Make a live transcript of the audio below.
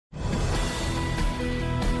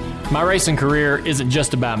My racing career isn't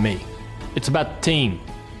just about me. It's about the team,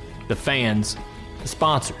 the fans, the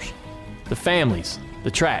sponsors, the families,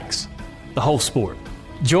 the tracks, the whole sport.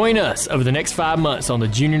 Join us over the next 5 months on the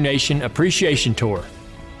Junior Nation Appreciation Tour,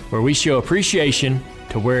 where we show appreciation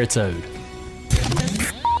to where it's owed.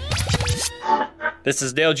 This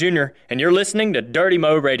is Dale Jr., and you're listening to Dirty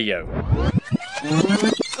Mo Radio.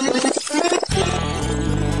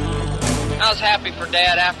 I was happy for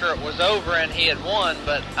Dad after it was over and he had won,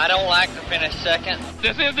 but I don't like to finish second.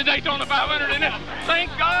 This is the Daytona 500, and thank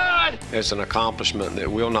God! It's an accomplishment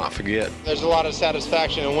that we'll not forget. There's a lot of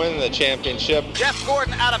satisfaction in winning the championship. Jeff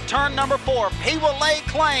Gordon out of turn number 4. He will lay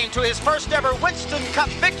claim to his first ever Winston Cup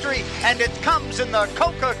victory, and it comes in the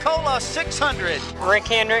Coca-Cola 600. Rick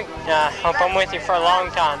Hendrick, hope I'm with you for a long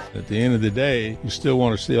time. At the end of the day, you still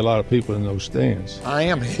want to see a lot of people in those stands. I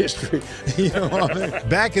am history. You know what I mean?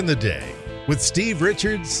 Back in the day, with Steve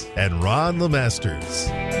Richards and Ron LeMasters.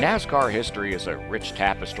 NASCAR history is a rich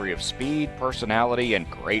tapestry of speed, personality, and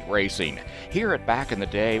great racing. Here at Back in the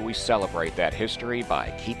Day, we celebrate that history by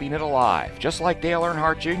keeping it alive, just like Dale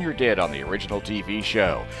Earnhardt Jr. did on the original TV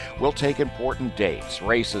show. We'll take important dates,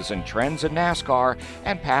 races, and trends in NASCAR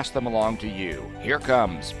and pass them along to you. Here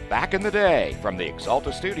comes Back in the Day from the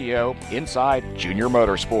Exalta Studio inside Junior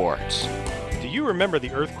Motorsports. Do you remember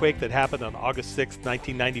the earthquake that happened on August 6,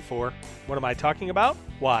 1994? What am I talking about?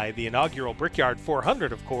 Why, the inaugural Brickyard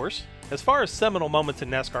 400, of course. As far as seminal moments in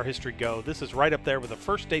NASCAR history go, this is right up there with the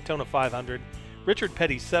first Daytona 500, Richard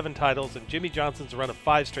Petty's 7 titles, and Jimmy Johnson's run of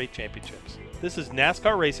 5 straight championships. This is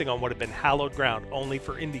NASCAR racing on what had been hallowed ground only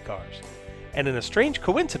for Indy cars. And in a strange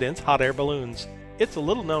coincidence, hot air balloons. It's a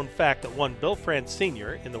little-known fact that one Bill France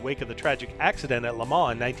Sr., in the wake of the tragic accident at Le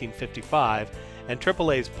Mans in 1955, and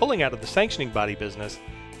AAA's pulling out of the sanctioning body business,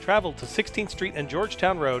 traveled to 16th Street and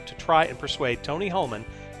Georgetown Road to try and persuade Tony Holman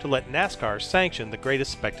to let NASCAR sanction the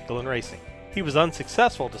greatest spectacle in racing. He was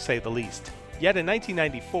unsuccessful, to say the least. Yet in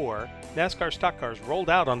 1994, NASCAR stock cars rolled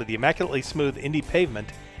out onto the immaculately smooth Indy pavement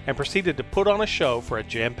and proceeded to put on a show for a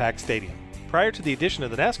jam-packed stadium. Prior to the addition of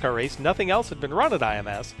the NASCAR race, nothing else had been run at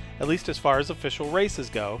IMS, at least as far as official races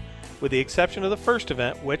go, with the exception of the first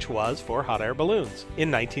event, which was for hot air balloons,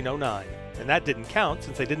 in 1909. And that didn't count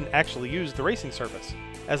since they didn't actually use the racing service.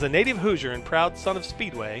 As a native Hoosier and proud son of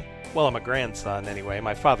Speedway, well, I'm a grandson anyway,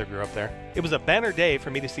 my father grew up there, it was a banner day for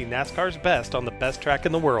me to see NASCAR's best on the best track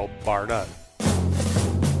in the world, bar none.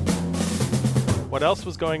 What else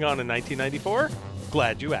was going on in 1994?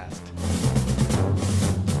 Glad you asked.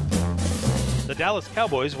 The Dallas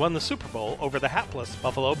Cowboys won the Super Bowl over the hapless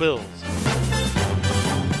Buffalo Bills.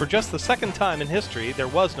 For just the second time in history, there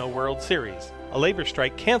was no World Series. A labor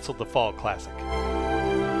strike canceled the Fall Classic.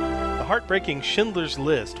 The heartbreaking Schindler's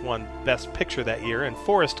List won Best Picture that year, and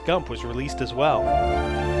Forrest Gump was released as well.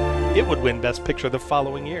 It would win Best Picture the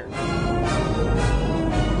following year.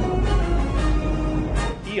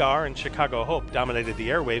 ER and Chicago Hope dominated the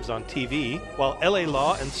airwaves on TV, while LA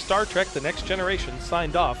Law and Star Trek The Next Generation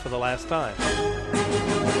signed off for the last time.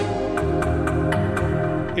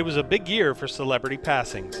 It was a big year for celebrity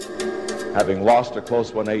passings. Having lost a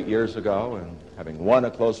close one 8 years ago and having won a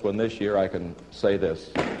close one this year, I can say this: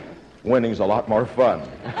 winning's a lot more fun.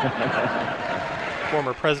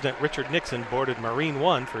 Former President Richard Nixon boarded Marine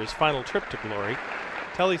One for his final trip to glory.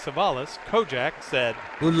 Telly Savalas, Kojak, said,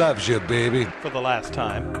 "Who loves you, baby?" for the last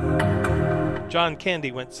time. John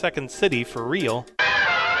Candy went Second City for real.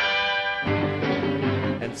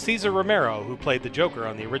 And Cesar Romero, who played the Joker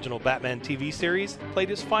on the original Batman TV series, played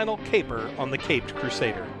his final caper on The Caped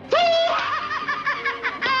Crusader.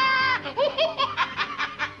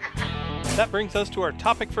 That brings us to our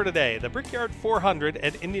topic for today, the Brickyard 400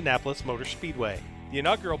 at Indianapolis Motor Speedway. The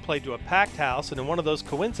inaugural played to a packed house, and in one of those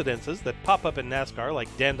coincidences that pop up in NASCAR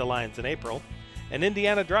like dandelions in April, an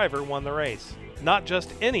Indiana driver won the race. Not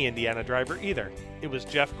just any Indiana driver either. It was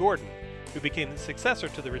Jeff Gordon, who became the successor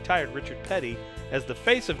to the retired Richard Petty as the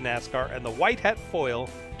face of NASCAR and the white hat foil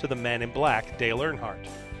to the man in black, Dale Earnhardt.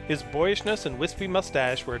 His boyishness and wispy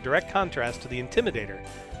mustache were a direct contrast to the Intimidator,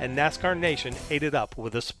 and NASCAR Nation ate it up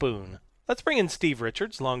with a spoon. Let's bring in Steve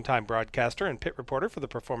Richards, longtime broadcaster and pit reporter for the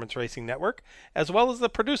Performance Racing Network, as well as the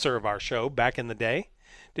producer of our show Back in the Day.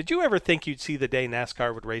 Did you ever think you'd see the day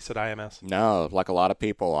NASCAR would race at IMS? No, like a lot of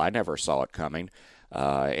people, I never saw it coming.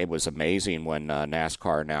 It was amazing when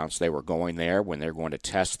NASCAR announced they were going there, when they're going to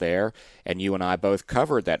test there, and you and I both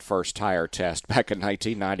covered that first tire test back in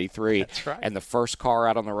 1993. That's right. And the first car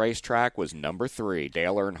out on the racetrack was number 3,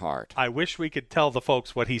 Dale Earnhardt. I wish we could tell the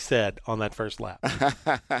folks what he said on that first lap.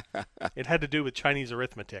 It had to do with Chinese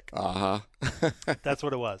arithmetic. That's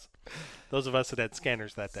what it was. Those of us that had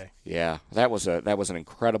scanners that day. Yeah, that was an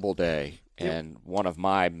incredible day. and one of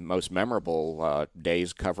my most memorable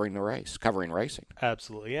days covering racing.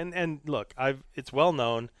 Absolutely. And look, it's well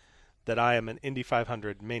known that I am an Indy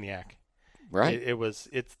 500 maniac. Right.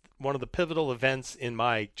 It's one of the pivotal events in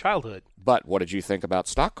my childhood. But what did you think about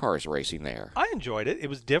stock cars racing there? I enjoyed it. It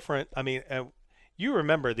was different. I mean, you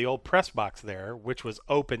remember the old press box there, which was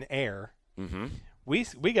open air. Mm-hmm.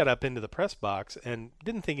 We got up into the press box and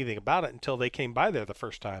didn't think anything about it until they came by there the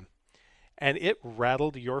first time. And it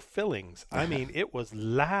rattled your fillings. I mean, it was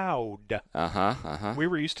loud. We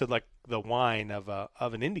were used to like the whine of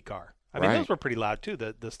an Indy car. I mean, those were pretty loud too,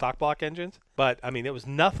 the stock block engines. But I mean, it was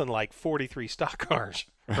nothing like 43 stock cars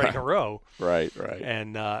right in a row. Right.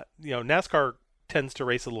 And NASCAR tends to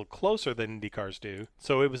race a little closer than Indy cars do,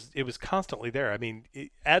 so it was constantly there. I mean,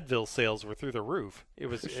 Advil sales were through the roof. It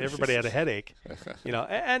was everybody had a headache,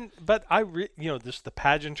 but just the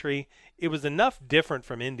pageantry. It was enough different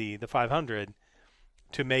from Indy, the 500,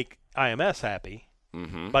 to make IMS happy.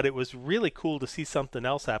 Mm-hmm. But it was really cool to see something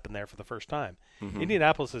else happen there for the first time. Mm-hmm.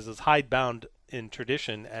 Indianapolis is as hidebound in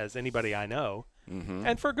tradition as anybody I know,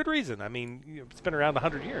 and for a good reason. I mean, it's been around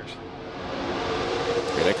 100 years.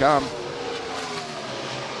 Here they come.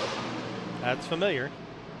 That's familiar.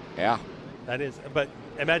 Yeah. That is. But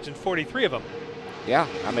imagine 43 of them. Yeah.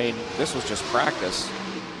 I mean, this was just practice.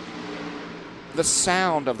 The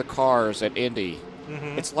sound of the cars at Indy,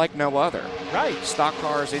 it's like no other. Right. Stock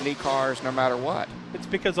cars, Indy cars, no matter what. It's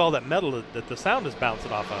because all that metal that the sound is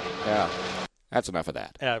bouncing off of. Yeah. That's enough of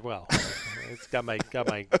that. Yeah, well, it's got my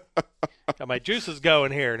juices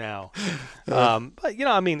going here now. But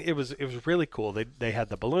I mean, it was really cool. They had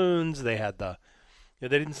the balloons. They had the. They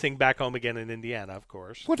didn't sing "Back Home Again" in Indiana, of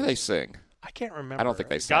course. What do they sing? I can't remember. I don't think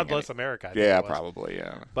they sang. God Bless America. I think yeah, probably.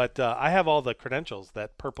 Yeah. But I have all the credentials,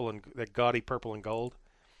 that gaudy purple and gold.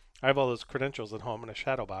 I have all those credentials at home in a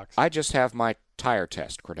shadow box. I just have my tire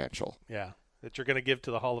test credential. Yeah, that you're going to give to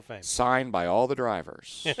the Hall of Fame. Signed by all the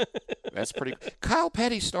drivers. That's pretty. Kyle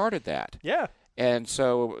Petty started that. Yeah. And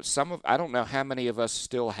so I don't know how many of us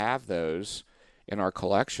still have those in our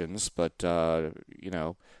collections, but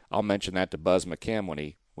I'll mention that to Buzz McKim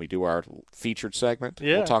when we do our featured segment.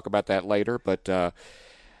 Yeah. We'll talk about that later, but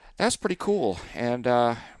that's pretty cool. And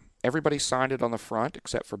everybody signed it on the front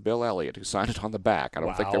except for Bill Elliott, who signed it on the back. I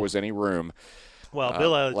don't think there was any room. Well,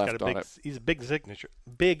 Bill Elliott's got he's a big signature.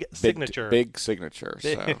 Big signature. Big signature.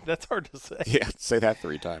 So. That's hard to say. Yeah, say that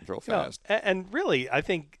 3 times real fast. And really, I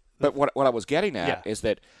think. But what I was getting at is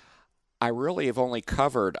that I really have only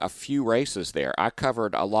covered a few races there. I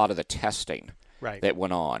covered a lot of the testing that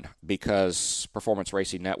went on because Performance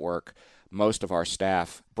Racing Network, most of our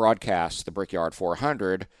staff broadcast the Brickyard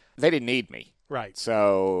 400. They didn't need me. Right.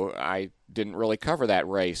 So I didn't really cover that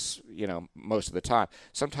race, most of the time.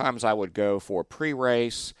 Sometimes I would go for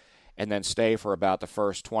pre-race and then stay for about the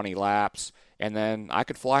first 20 laps, and then I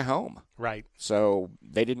could fly home. Right. So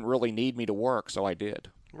they didn't really need me to work, so I did.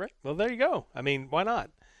 Right. Well, there you go. I mean, why not?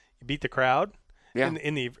 You beat the crowd. Yeah.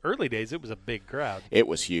 In the early days, it was a big crowd. It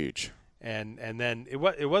was huge. And then it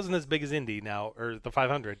wasn't as big as Indy now, or the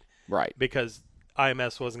 500. Right. Because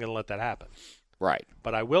IMS wasn't going to let that happen. Right.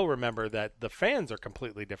 But I will remember that the fans are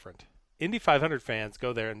completely different. Indy 500 fans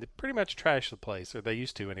go there and they pretty much trash the place, or they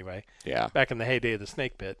used to anyway. Yeah. Back in the heyday of the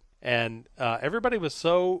Snake Pit. And everybody was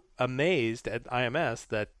so amazed at IMS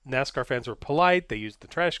that NASCAR fans were polite. They used the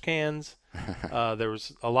trash cans. There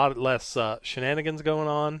was a lot less shenanigans going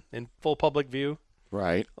on in full public view.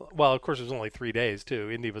 Right. Well, of course, it was only 3 days, too.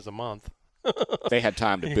 Indy was a month. They had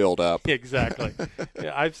time to build up. Exactly.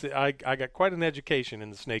 Yeah, I got quite an education in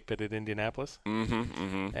the Snake Pit at Indianapolis.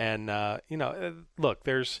 And, look,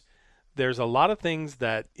 there's a lot of things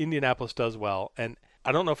that Indianapolis does well. And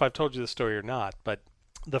I don't know if I've told you this story or not, but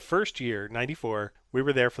the first year, 94, we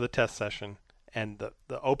were there for the test session. And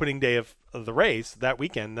the opening day of the race, that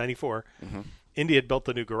weekend, 94, Indy had built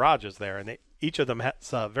the new garages there. And each of them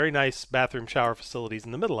has very nice bathroom shower facilities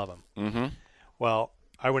in the middle of them. Well,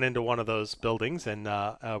 I went into one of those buildings, and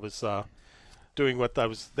I was doing what I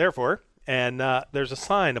was there for. And there's a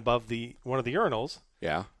sign above one of the urinals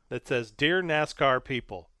that says, "Dear NASCAR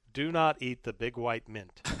people, do not eat the big white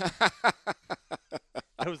mint."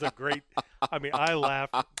 It was a great – I mean, I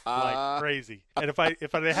laughed like crazy. And if I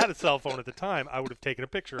had a cell phone at the time, I would have taken a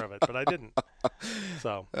picture of it, but I didn't.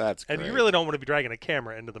 So that's great. And you really don't want to be dragging a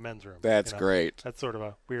camera into the men's room. That's great. That's sort of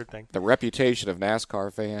a weird thing. The reputation of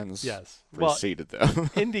NASCAR fans preceded them.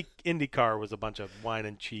 IndyCar was a bunch of wine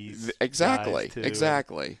and cheese. Exactly. Guys too,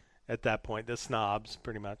 exactly. At that point, the snobs,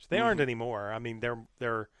 pretty much. They aren't anymore. I mean,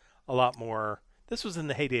 they're a lot more – this was in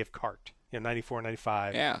the heyday of kart. 94,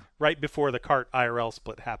 95. Yeah. Right before the kart IRL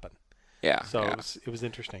split happened. Yeah. So it was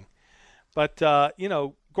interesting. But,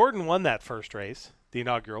 Gordon won that first race, the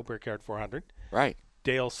inaugural Brickyard 400. Right.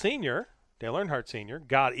 Dale Earnhardt Sr.,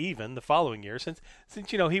 got even the following year since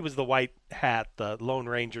he was the white hat, the Lone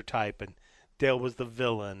Ranger type, and Dale was the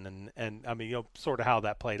villain, and I mean, sort of how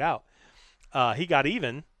that played out. He got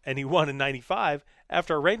even, and he won in 95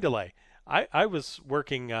 after a rain delay. I was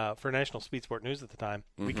working for National Speed Sport News at the time.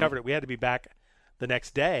 Mm-hmm. We covered it. We had to be back the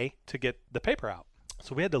next day to get the paper out.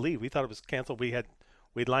 So we had to leave. We thought it was canceled.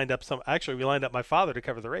 We'd lined up we lined up my father to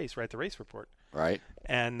cover the race, write the race report. Right.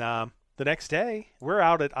 And the next day, we're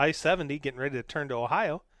out at I-70 getting ready to turn to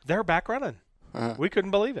Ohio. They're back running. Uh-huh. We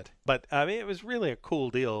couldn't believe it. But, I mean, it was really a cool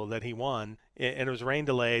deal that he won. And it was rain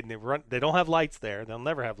delayed, and they don't have lights there. They'll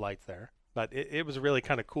never have lights there. But it was a really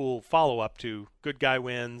kind of cool follow-up to good guy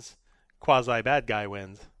wins, quasi-bad guy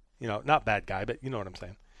wins. Not bad guy, but you know what I'm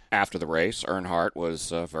saying. After the race, Earnhardt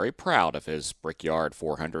was very proud of his Brickyard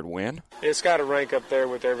 400 win. It's got to rank up there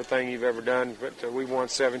with everything you've ever done, but we won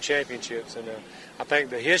 7 championships. And I think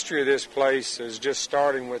the history of this place is just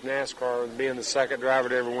starting with NASCAR being the second driver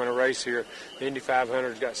to ever win a race here. The Indy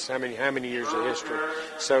 500's got how many years of history.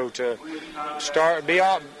 So to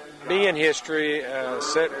be in history,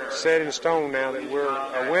 set in stone now that we're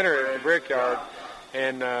a winner at the Brickyard,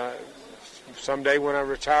 and someday when I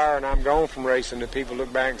retire and I'm gone from racing, that people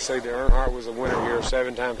look back and say that Earnhardt was a winner here, a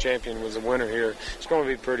 7-time champion was a winner here. It's going to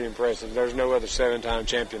be pretty impressive. There's no other 7-time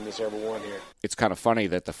champion that's ever won here. It's kind of funny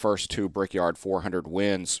that the first 2 Brickyard 400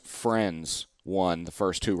 wins, friends won the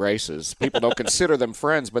first 2 races. People don't consider them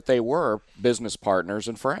friends, but they were business partners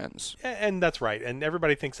and friends. And that's right. And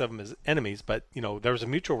everybody thinks of them as enemies, but, there was a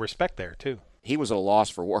mutual respect there, too. He was at a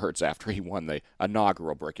loss for words after he won the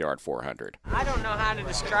inaugural Brickyard 400. I don't know how to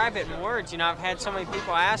describe it in words. I've had so many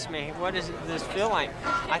people ask me, what does this feel like?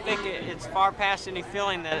 I think it's far past any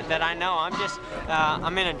feeling that I know.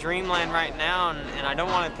 I'm in a dreamland right now, and I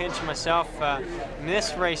don't want to pinch myself.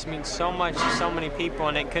 This race means so much to so many people,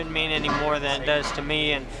 and it couldn't mean any more than it does to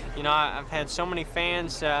me. And, I've had so many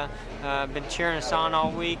fans been cheering us on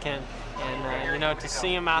all week, and to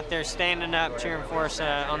see them out there standing up cheering for us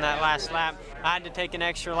on that last lap, I had to take an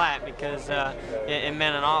extra lap because it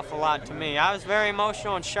meant an awful lot to me. I was very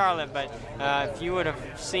emotional in Charlotte, but if you would have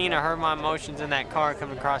seen or heard my emotions in that car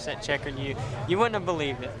coming across that checkered, you wouldn't have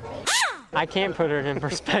believed it. I can't put it in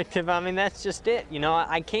perspective. I mean, that's just it.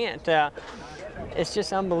 I can't. It's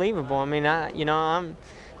just unbelievable. I mean, I'm.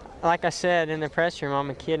 Like I said in the press room,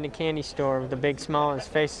 I'm a kid in a candy store with a big smile on his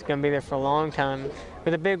face. Is going to be there for a long time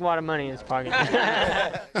with a big wad of money in his pocket.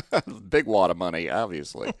 Big wad of money,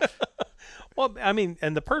 obviously. Well, I mean,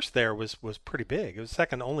 and the purse there was pretty big. It was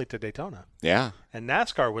second only to Daytona. Yeah. And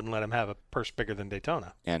NASCAR wouldn't let him have a purse bigger than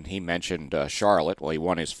Daytona. And he mentioned Charlotte. Well, he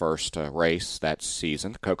won his first race that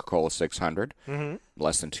season, Coca-Cola 600,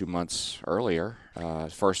 less than 2 months earlier.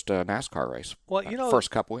 First NASCAR race. Well,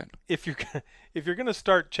 first Cup win. If you're going to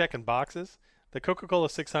start checking boxes, the Coca-Cola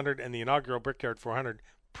 600 and the inaugural Brickyard 400,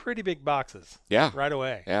 pretty big boxes. Yeah. Right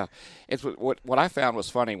away. Yeah. It's what I found was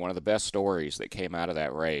funny. One of the best stories that came out of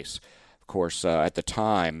that race. Of course, at the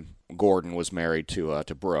time, Gordon was married to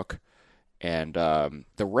Brooke, and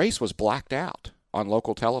the race was blacked out on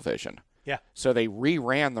local television. Yeah. So they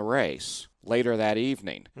reran the race later that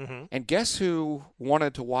evening. Mm-hmm. And guess who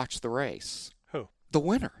wanted to watch the race? Who? The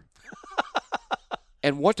winner.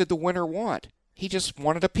 And what did the winner want? He just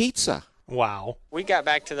wanted a pizza. Wow. We got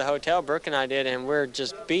back to the hotel, Brooke and I did, and we're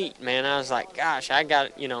just beat, man. I was like, gosh, I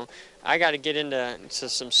got to get into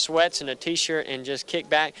some sweats and a T-shirt and just kick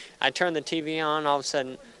back. I turned the TV on. All of a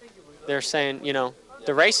sudden, they're saying,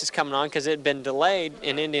 the race is coming on because it had been delayed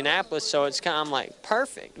in Indianapolis, so it's kind of, I'm like,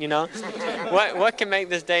 perfect, What can make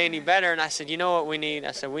this day any better? And I said, you know what we need?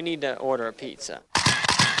 I said, we need to order a pizza.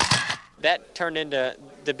 That turned into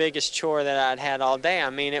the biggest chore that I'd had all day.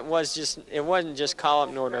 I mean, it wasn't just call up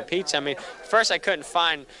and order a pizza. I mean, first I couldn't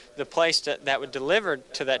find the place that would deliver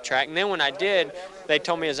to that track. And then when I did, they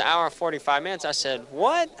told me it was an hour and 45 minutes. I said,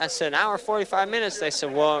 what? I said, an hour and 45 minutes. They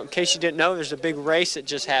said, well, in case you didn't know, there's a big race that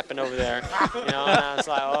just happened over there. And I was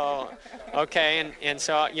like, oh, okay. And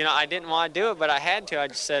so, I didn't want to do it, but I had to. I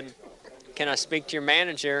just said, can I speak to your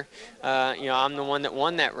manager? I'm the one that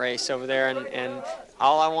won that race over there, and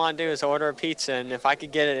all I want to do is order a pizza, and if I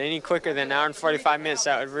could get it any quicker than an hour and 45 minutes,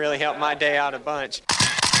 that would really help my day out a bunch.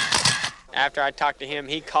 After I talked to him,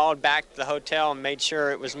 he called back to the hotel and made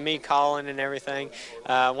sure it was me calling and everything.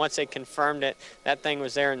 Once they confirmed it, that thing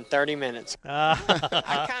was there in 30 minutes.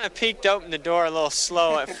 I kind of peeked open the door a little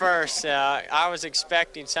slow at first. I was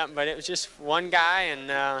expecting something, but it was just one guy,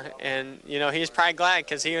 and he was probably glad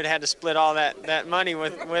because he would have had to split all that money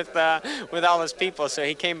with all his people. So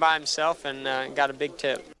he came by himself and got a big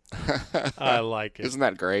tip. I like it. Isn't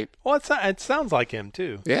that great? Well, it sounds like him,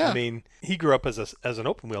 too. Yeah. I mean, he grew up as an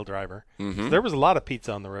open-wheel driver. Mm-hmm. So there was a lot of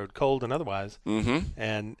pizza on the road, cold and otherwise. Mm-hmm.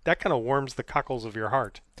 And that kind of warms the cockles of your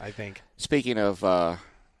heart, I think. Speaking of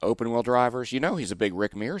open-wheel drivers, he's a big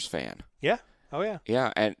Rick Mears fan. Yeah. Oh, yeah.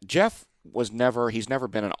 Yeah, and Jeff he's never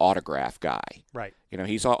been an autograph guy. Right.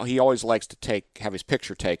 He always likes to have his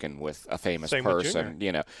picture taken with a famous person.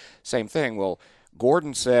 Same thing. Well,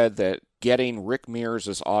 Gordon said that getting Rick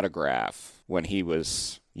Mears' autograph when he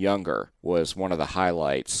was younger was one of the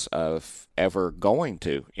highlights of ever going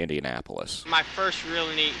to Indianapolis. My first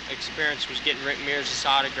really neat experience was getting Rick Mears'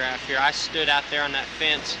 autograph here. I stood out there on that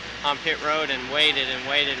fence on pit road and waited,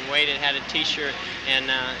 had a T-shirt, and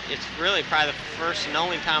it's really probably the first and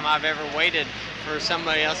only time I've ever waited for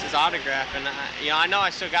somebody else's autograph. And I know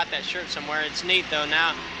I still got that shirt somewhere. It's neat though.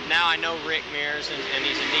 Now I know Rick Mears, and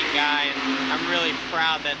he's a neat guy, and I'm really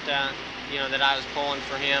proud that that I was pulling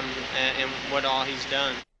for him and what all he's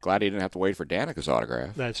done. Glad he didn't have to wait for Danica's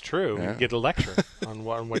autograph. That's true. Yeah. You get a lecture on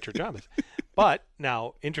what your job is. But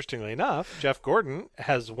now, interestingly enough, Jeff Gordon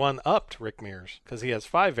has one-upped Rick Mears because he has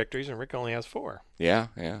 5 victories and Rick only has 4. Yeah.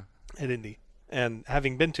 At Indy. And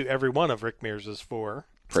having been to every one of Rick Mears' 4.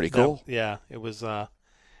 Pretty cool. It was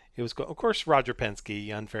cool. Of course, Roger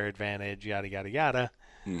Penske, unfair advantage, yada, yada, yada.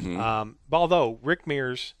 Mm-hmm. Although Rick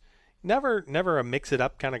Mears, never a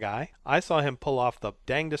mix-it-up kind of guy. I saw him pull off the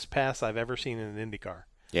dangest pass I've ever seen in an IndyCar.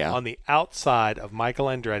 Yeah. On the outside of Michael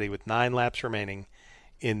Andretti with 9 laps remaining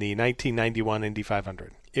in the 1991 Indy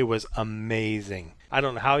 500. It was amazing. I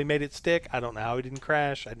don't know how he made it stick. I don't know how he didn't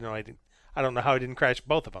crash. I don't know how he didn't crash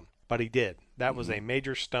both of them, but he did. That was a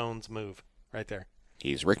major Stones move right there.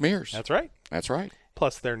 He's Rick Mears. That's right. That's right.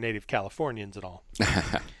 Plus, they're native Californians and all.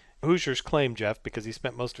 Hoosiers claim Jeff because he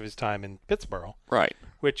spent most of his time in Pittsburgh. Right.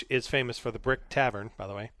 Which is famous for the Brick Tavern, by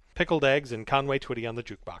the way. Pickled eggs and Conway Twitty on the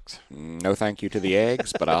jukebox. No thank you to the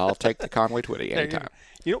eggs, but I'll take the Conway Twitty anytime.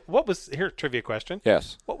 Here, trivia question.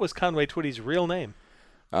 Yes. What was Conway Twitty's real name?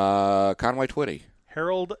 Conway Twitty.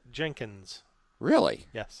 Harold Jenkins. Really?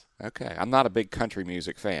 Yes. Okay. I'm not a big country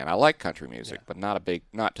music fan. I like country music, but not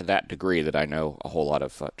to that degree that I know a whole lot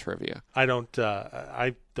of trivia. I don't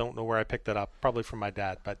know where I picked that up. Probably from my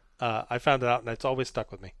dad, but I found it out, and it's always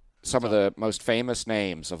stuck with me. Some of the most famous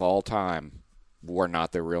names of all time were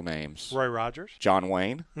not their real names. Roy Rogers. John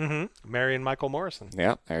Wayne. Mm-hmm. Mary and Michael Morrison.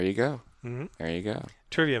 Yeah, there you go. Mm-hmm. There you go.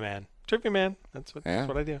 Trivia man. That's what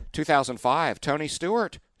I do. 2005, Tony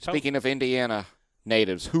Stewart. Speaking of Indiana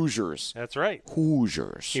natives, Hoosiers. That's right.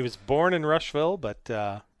 Hoosiers. He was born in Rushville, but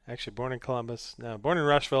actually born in Columbus. No, born in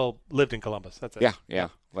Rushville, lived in Columbus. That's it. Yeah.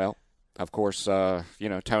 Well, of course,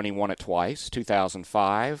 Tony won it twice.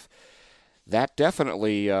 2005. That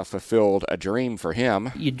definitely fulfilled a dream for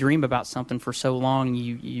him. You dream about something for so long,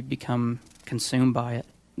 you become consumed by it.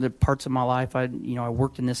 The parts of my life, I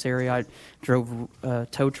worked in this area. I drove a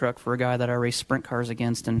tow truck for a guy that I raced sprint cars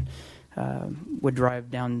against, and would drive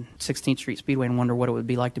down 16th Street Speedway and wonder what it would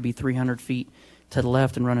be like to be 300 feet to the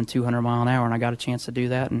left and running 200 mile an hour. And I got a chance to do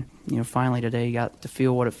that, and finally today got to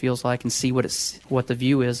feel what it feels like and see what the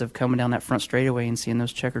view is of coming down that front straightaway and seeing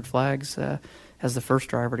those checkered flags as the first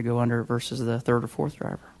driver to go under versus the third or fourth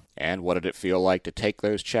driver. And what did it feel like to take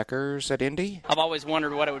those checkers at Indy? I've always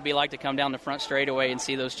wondered what it would be like to come down the front straightaway and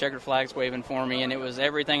see those checkered flags waving for me, and it was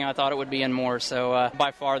everything I thought it would be and more. So by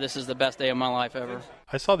far, this is the best day of my life ever.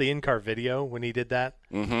 I saw the in-car video when he did that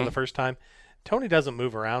for the first time. Tony doesn't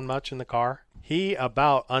move around much in the car. He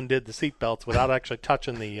about undid the seat belts without actually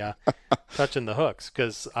touching the hooks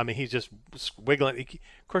because, he's just wiggling.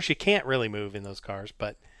 Of course, you can't really move in those cars,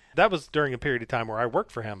 but that was during a period of time where I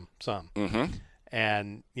worked for him some. Mm-hmm.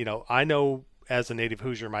 And, I know as a native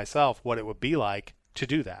Hoosier myself what it would be like to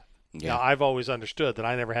do that. Yeah. Now, I've always understood that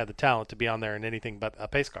I never had the talent to be on there in anything but a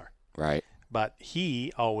pace car. Right. But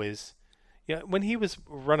he always, when he was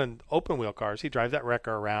running open wheel cars, he'd drive that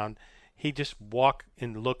wrecker around. He'd just walk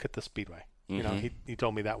and look at the speedway. Mm-hmm. He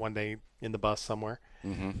told me that one day in the bus somewhere.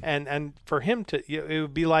 Mm-hmm. And for him to, it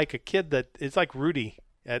would be like a kid it's like Rudy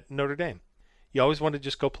at Notre Dame. You always wanted to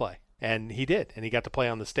just go play. And he did. And he got to play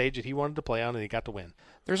on the stage that he wanted to play on, and he got to win.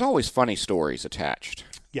 There's always funny stories attached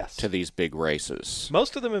to these big races.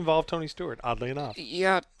 Most of them involve Tony Stewart, oddly enough.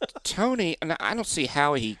 Yeah, Tony, and I don't see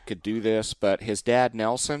how he could do this, but his dad,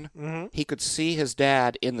 Nelson, he could see his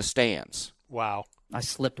dad in the stands. Wow. I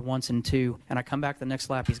slipped once in 2, and I come back the next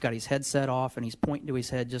lap. He's got his headset off, and he's pointing to his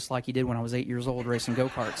head just like he did when I was 8 years old racing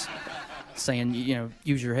go-karts, saying,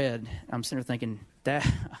 use your head. I'm sitting there thinking, Dad,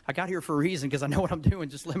 I got here for a reason because I know what I'm doing.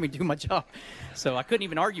 Just let me do my job. So I couldn't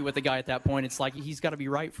even argue with the guy at that point. It's like he's got to be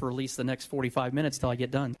right for at least the next 45 minutes till I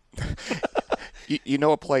get done. You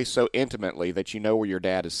know a place so intimately that you know where your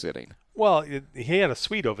dad is sitting. Well, he had a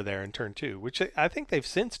suite over there in turn 2, which I think they've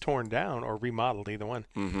since torn down or remodeled, either one.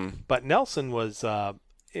 Mm-hmm. But Nelson was,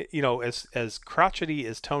 as crotchety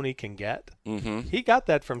as Tony can get, Mm-hmm. he got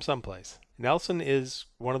that from someplace. Nelson is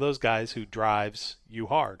one of those guys who drives you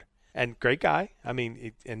hard. And great guy. I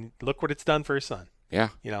mean, and look what it's done for his son. Yeah.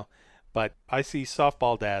 But I see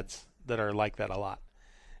softball dads that are like that a lot.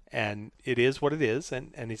 And it is what it is,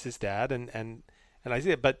 and he's his dad, and I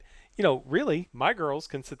see it. But, really, my girls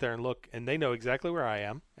can sit there and look, and they know exactly where I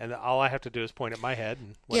am, and all I have to do is point at my head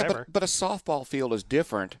and whatever. Yeah, but a softball field is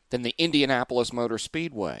different than the Indianapolis Motor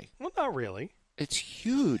Speedway. Well, not really. It's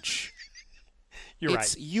huge. You're right.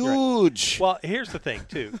 It's huge. Right. Well, here's the thing,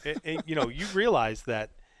 too. You realize that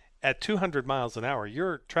at 200 miles an hour,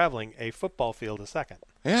 you're traveling a football field a second.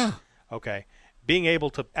 Yeah. Okay. Being able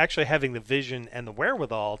to actually having the vision and the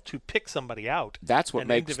wherewithal to pick somebody out. That's what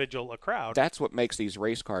makes individual a crowd. That's what makes these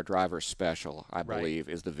race car drivers special, I believe,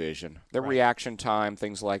 is the vision. Their Right. reaction time,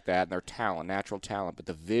 things like that, and their talent, natural talent, but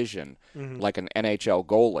the vision, like an NHL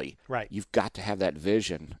goalie. Right. You've got to have that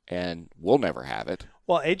vision, and we'll never have it.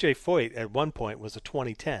 Well, A.J. Foyt at one point was a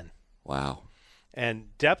 2010. Wow.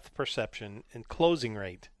 And depth perception and closing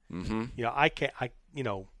rate. Mm-hmm.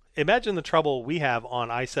 Imagine the trouble we have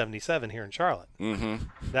on I-77 here in Charlotte. Mm-hmm.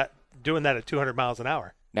 Doing that at 200 miles an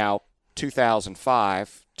hour. Now,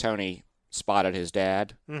 2005, Tony spotted his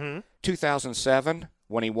dad. Mm-hmm. 2007,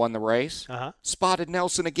 when he won the race, spotted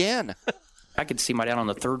Nelson again. I could see my dad on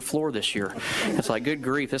the third floor this year. It's like, good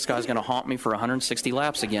grief, this guy's going to haunt me for 160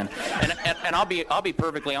 laps again. And I'll be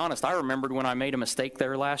perfectly honest. I remembered when I made a mistake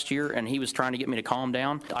there last year, and he was trying to get me to calm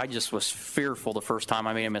down. I just was fearful the first time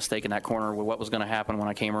I made a mistake in that corner with what was going to happen when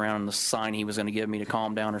I came around and the sign he was going to give me to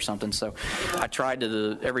calm down or something. So I tried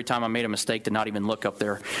to, every time I made a mistake, to not even look up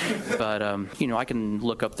there. But, I can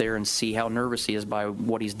look up there and see how nervous he is by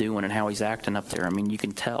what he's doing and how he's acting up there. I mean, you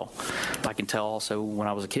can tell. I can tell also when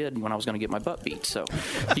I was a kid when I was going to get my butt beat. So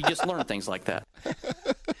you just learn things like that.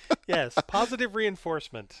 Yes, positive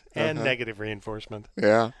reinforcement and negative reinforcement.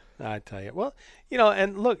 Yeah. I tell you. Well,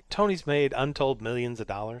 and look, Tony's made untold millions of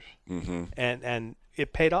dollars, and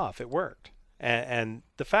it paid off. It worked. And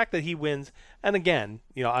the fact that he wins, and again,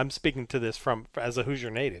 I'm speaking to this as a Hoosier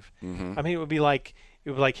native. Mm-hmm. I mean, it would be like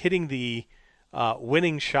hitting the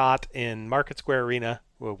winning shot in Market Square Arena,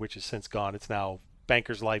 which has since gone. It's now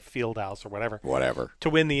Bankers Life Fieldhouse or whatever, to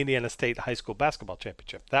win the Indiana State High School Basketball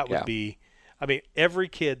Championship. That would be, every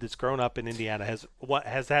kid that's grown up in Indiana has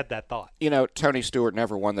had that thought. Tony Stewart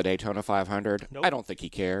never won the Daytona 500. Nope. I don't think he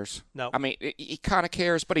cares. No. I mean, he kind of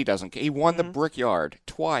cares, but he doesn't. He won the Brickyard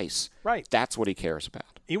twice. Right. That's what he cares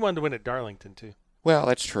about. He wanted to win at Darlington, too. Well,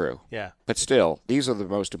 that's true. Yeah. But still, these are the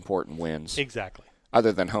most important wins. Exactly.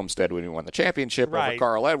 Other than Homestead when he won the championship over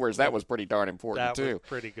Carl Edwards, that was pretty darn important, too. That was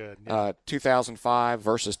pretty good. Yeah. 2005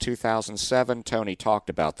 versus 2007, Tony talked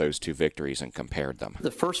about those two victories and compared them. The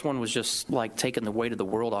first one was just like taking the weight of the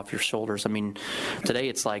world off your shoulders. I mean, today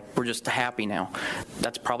it's like we're just happy now.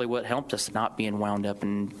 That's probably what helped us, not being wound up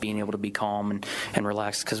and being able to be calm and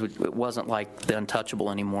relaxed, because it wasn't like the untouchable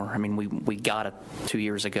anymore. I mean, we got it 2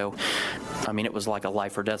 years ago. I mean, it was like a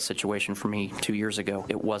life or death situation for me 2 years ago.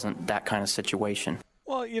 It wasn't that kind of situation.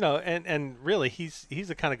 Well, and really, he's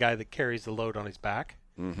the kind of guy that carries the load on his back.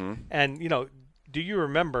 Mm-hmm. And, do you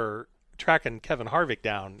remember tracking Kevin Harvick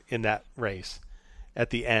down in that race at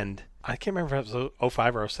the end? I can't remember if it was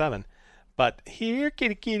 05 or 07, but here,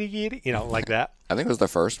 kitty, kitty, kitty, like that. I think it was the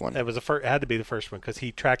first one. It had to be the first one, because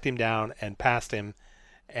he tracked him down and passed him.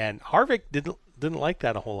 And Harvick didn't like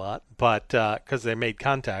that a whole lot, but because they made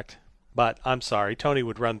contact. But I'm sorry, Tony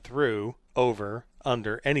would run through, over,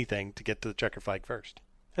 under, anything to get to the checkered flag first.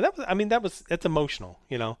 And it's emotional,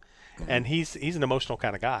 and he's an emotional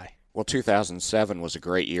kind of guy. Well, 2007 was a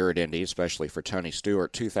great year at Indy, especially for Tony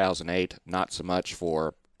Stewart. 2008, not so much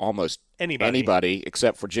for almost anybody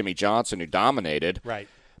except for Jimmy Johnson, who dominated. Right.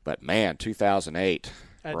 But, man, 2008,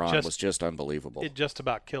 Ron, was just unbelievable. It just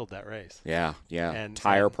about killed that race. Yeah. And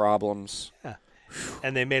tire problems. Yeah.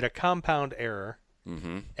 And they made a compound error,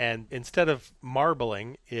 and instead of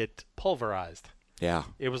marbling, it pulverized. Yeah.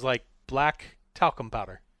 It was like black talcum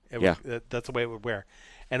powder. That's the way it would wear.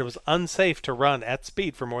 And it was unsafe to run at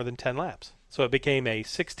speed for more than 10 laps. So it became a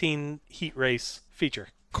 16-heat race feature.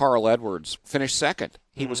 Carl Edwards finished second.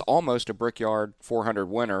 He was almost a Brickyard 400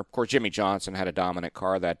 winner. Of course, Jimmy Johnson had a dominant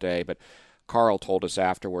car that day, but Carl told us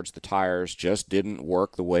afterwards the tires just didn't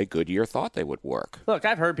work the way Goodyear thought they would work. Look,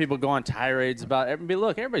 I've heard people go on tirades about it.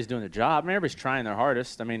 Look, everybody's doing their job. I mean, everybody's trying their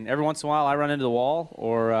hardest. I mean, every once in a while I run into the wall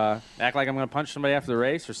or act like I'm going to punch somebody after the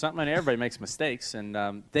race or something, and everybody makes mistakes.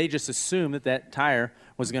 And they just assume that tire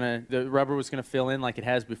was the rubber was going to fill in like it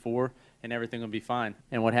has before, and everything would be fine.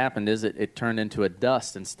 And what happened is it turned into a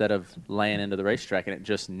dust instead of laying into the racetrack, and it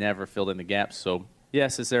just never filled in the gaps. So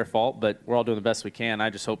yes, it's their fault, but we're all doing the best we can. I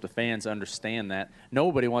just hope the fans understand that.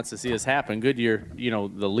 Nobody wants to see this happen. Goodyear,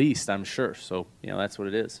 the least, I'm sure. So, that's what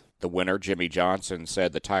it is. The winner, Jimmy Johnson,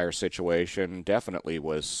 said the tire situation definitely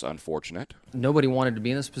was unfortunate. Nobody wanted to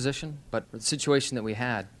be in this position, but the situation that we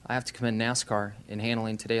had, I have to commend NASCAR in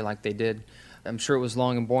handling today like they did. I'm sure it was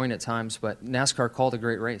long and boring at times, but NASCAR called a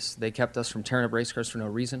great race. They kept us from tearing up race cars for no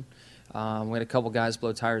reason. We had a couple guys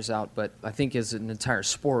blow tires out, but I think as an entire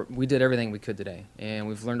sport, we did everything we could today, and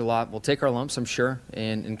we've learned a lot. We'll take our lumps, I'm sure,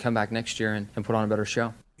 and come back next year and put on a better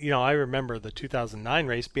show. I remember the 2009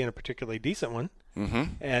 race being a particularly decent one,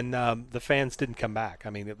 and the fans didn't come back.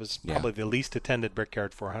 I mean, it was probably the least attended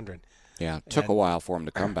Brickyard 400. Yeah, it took a while for them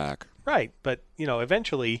to come back. Right, but,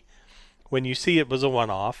 eventually, when you see it was a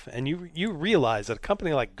one-off, and you realize that a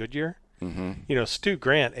company like Goodyear, Stu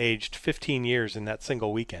Grant aged 15 years in that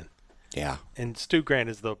single weekend. Yeah. And Stu Grant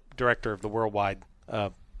is the director of the worldwide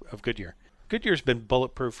of Goodyear. Goodyear's been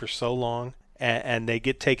bulletproof for so long, and they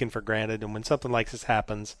get taken for granted. And when something like this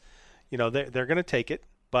happens, they're going to take it.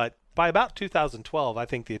 But by about 2012, I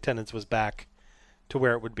think the attendance was back to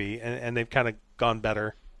where it would be, and they've kind of gone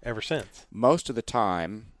better ever since. Most of the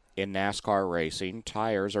time in NASCAR racing,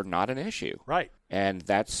 tires are not an issue. Right. And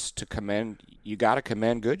that's to commend. You got to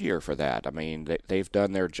commend Goodyear for that. I mean, they've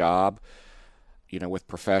done their job, with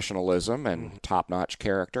professionalism and top-notch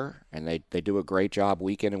character, and they do a great job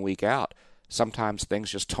week in and week out. Sometimes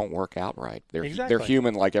things just don't work out right. They're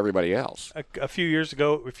human like everybody else. A few years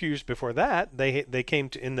before that, they came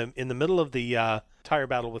to in the middle of the tire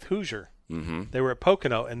battle with Hoosier. Mm-hmm. They were at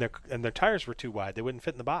Pocono, and their tires were too wide. They wouldn't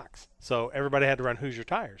fit in the box, so everybody had to run Hoosier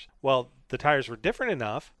tires. Well, the tires were different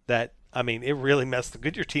enough that it really messed the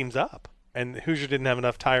Goodyear teams up, and Hoosier didn't have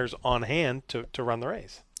enough tires on hand to run the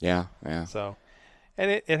race. Yeah. So. And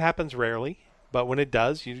it happens rarely, but when it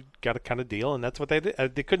does, you got to kind of deal, and that's what they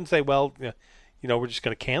did. They couldn't say, well, we're just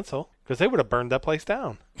going to cancel, because they would have burned that place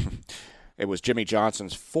down. It was Jimmy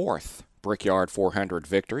Johnson's fourth Brickyard 400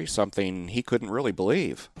 victory, something he couldn't really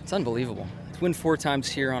believe. It's unbelievable. To win 4 times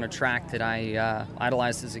here on a track that I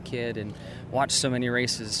idolized as a kid and watched so many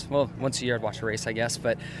races. Well, once a year I'd watch a race, I guess,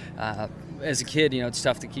 but as a kid, it's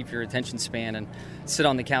tough to keep your attention span and sit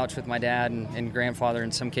on the couch with my dad and grandfather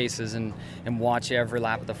in some cases and watch every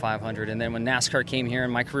lap of the 500. And then when NASCAR came here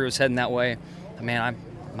and my career was heading that way, man,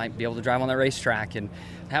 I might be able to drive on that racetrack, and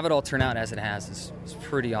have it all turn out as it has is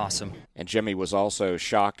pretty awesome. And Jimmy was also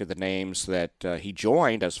shocked at the names that he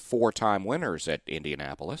joined as 4-time winners at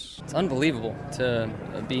Indianapolis. It's unbelievable to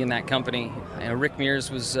be in that company. Rick Mears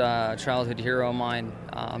was a childhood hero of mine.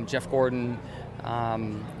 Jeff Gordon,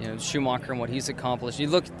 Schumacher and what he's accomplished. You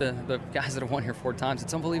look at the guys that have won here 4 times,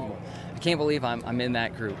 it's unbelievable. I can't believe I'm in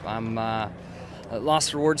that group. I'm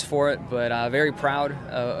lost rewards for it, but very proud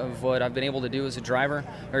of what I've been able to do as a driver.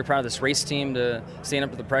 Very proud of this race team to stand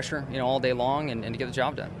up to the pressure, all day long and to get the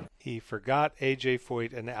job done. He forgot A.J.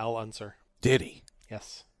 Foyt and Al Unser. Did he?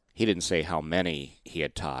 Yes. He didn't say how many he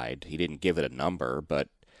had tied. He didn't give it a number, but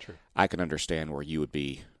True. I can understand where you would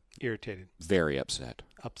be irritated. Very upset.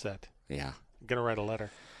 Yeah. I'm going to write a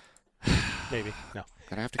letter. Maybe. No.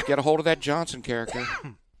 Going to have to get a hold of that Johnson character.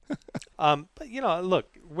 But,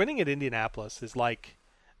 look, winning at Indianapolis is like,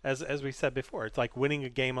 as we said before, it's like winning a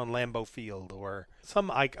game on Lambeau Field or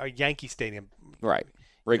some a Yankee Stadium. Right.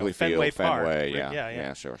 Wrigley Field, Fenway.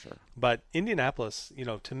 Yeah, sure. But Indianapolis,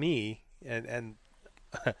 to me, and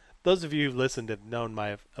those of you who've listened have known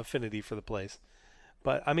my affinity for the place.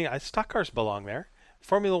 But, stock cars belong there.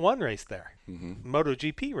 Formula One race there. Mm-hmm.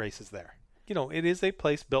 MotoGP races there. It is a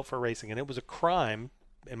place built for racing, and it was a crime,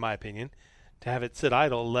 in my opinion, to have it sit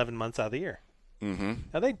idle 11 months out of the year. Mm-hmm.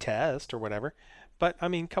 Now, they test or whatever, but,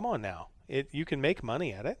 come on now. You can make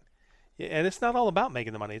money at it, and it's not all about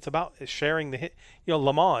making the money. It's about sharing the hit.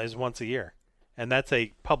 Le Mans is once a year, and that's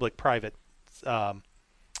a public-private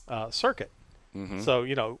circuit. Mm-hmm.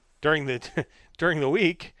 So, during the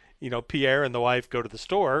week, Pierre and the wife go to the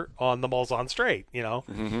store on the Mulsanne Straight,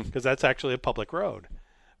 because that's actually a public road.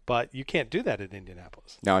 But you can't do that in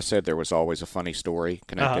Indianapolis. Now, I said there was always a funny story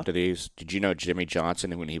connected to these. Did you know Jimmy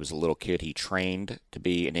Johnson, when he was a little kid, he trained to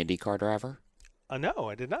be an IndyCar driver? No,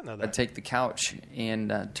 I did not know that. I'd take the couch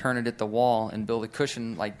and turn it at the wall and build a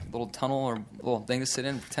cushion, like a little tunnel or little thing to sit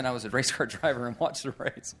in, pretend I was a race car driver and watch the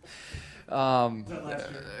race.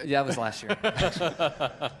 Yeah, it was last year.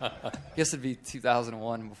 Guess it'd be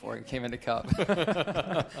 2001 before he came into Cup.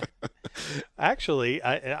 Actually,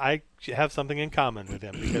 I have something in common with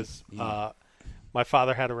him because my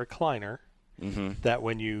father had a recliner that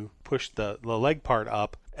when you pushed the leg part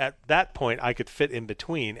up, at that point I could fit in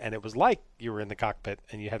between, and it was like you were in the cockpit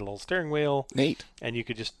and you had a little steering wheel. Neat. And you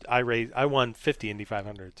could just I won 50 Indy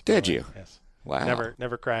 500s. Did you? Yes. Wow.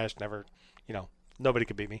 Never crashed. Never. Nobody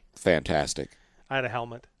could beat me. Fantastic. I had a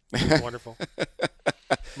helmet. It was wonderful.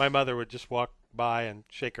 My mother would just walk by and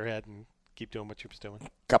shake her head and keep doing what she was doing. A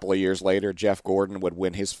couple of years later, Jeff Gordon would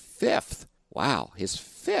win his fifth. Wow, his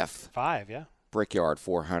fifth. 5, yeah. Brickyard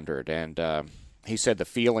 400, and he said the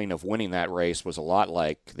feeling of winning that race was a lot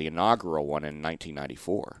like the inaugural one in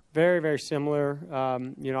 1994. Very, very similar.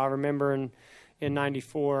 I remember in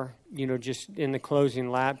 94, just in the closing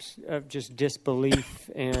laps of just disbelief,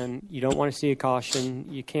 and you don't want to see a caution.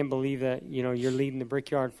 You can't believe that, you're leading the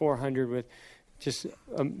Brickyard 400 with just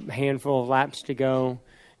a handful of laps to go.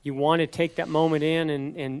 You want to take that moment in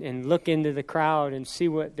and look into the crowd and see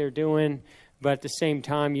what they're doing, but at the same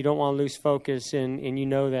time, you don't want to lose focus, and you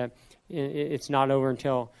know that it's not over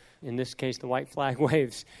until, in this case, the white flag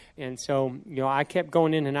waves. And so, I kept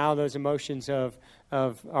going in and out of those emotions of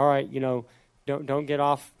all right, don't get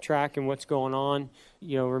off track and what's going on.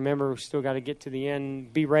 Remember, we still got to get to the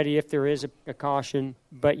end. Be ready if there is a caution.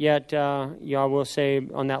 But yet, I will say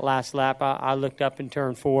on that last lap, I looked up in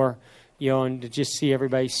turn 4, and to just see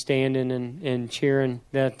everybody standing and cheering,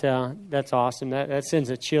 that's awesome. That sends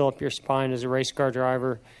a chill up your spine as a race car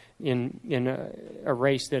driver in a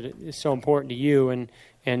race that is so important to you,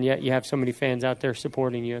 and yet you have so many fans out there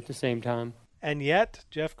supporting you at the same time. And yet,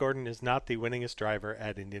 Jeff Gordon is not the winningest driver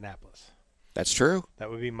at Indianapolis. That's true.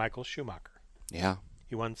 That would be Michael Schumacher. Yeah.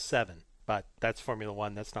 He won 7, but that's Formula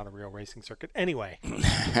One. That's not a real racing circuit. Anyway.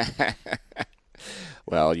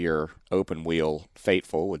 Well, your open wheel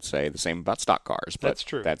faithful would say the same about stock cars. But that's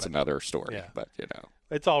true. That's another story. Yeah. But,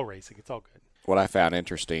 It's all racing. It's all good. What I found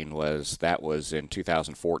interesting was that was in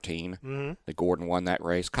 2014 that Gordon won that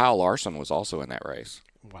race. Kyle Larson was also in that race.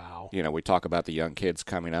 Wow. We talk about the young kids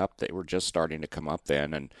coming up. They were just starting to come up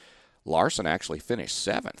then, and Larson actually finished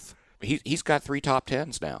 7th. He's got 3 top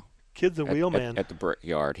 10s now. Kid's a wheel man. At the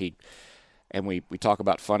Brickyard. We talk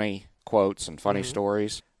about funny quotes and funny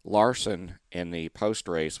stories. Larson in the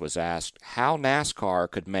post-race was asked how NASCAR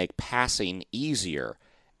could make passing easier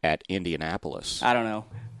at Indianapolis. I don't know.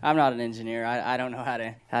 I'm not an engineer. I don't know how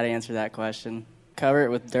to answer that question. Cover it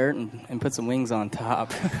with dirt and put some wings on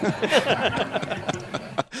top.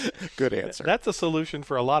 Good answer. That's a solution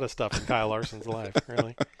for a lot of stuff in Kyle Larson's life,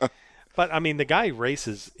 really. But, the guy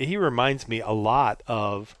races, he reminds me a lot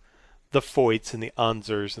of the Foyts and the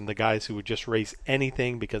Unzers and the guys who would just race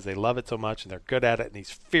anything because they love it so much and they're good at it, and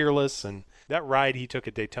he's fearless. And that ride he took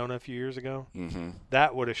at Daytona a few years ago,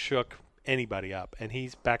 that would have shook anybody up. And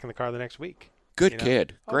he's back in the car the next week. Good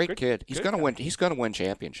kid. Great kid. He's going to win. He's going to win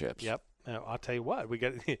championships. Yep. I'll tell you what,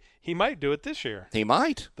 he might do it this year. He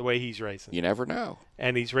might. The way he's racing. You never know.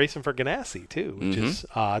 And he's racing for Ganassi, too, which is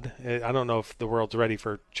odd. I don't know if the world's ready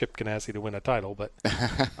for Chip Ganassi to win a title, but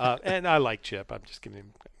and I like Chip. I'm just giving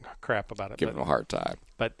him crap about it. Giving him a hard time.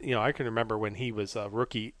 But, I can remember when he was a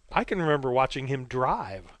rookie, I can remember watching him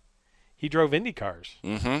drive. He drove Indy cars.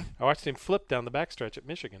 I watched him flip down the backstretch at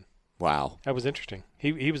Michigan. Wow. That was interesting.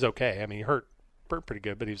 He was okay. He hurt pretty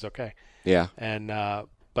good, but he was okay. Yeah. And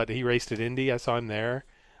but he raced at Indy. I saw him there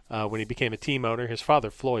when he became a team owner. His father,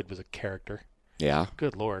 Floyd, was a character. Yeah.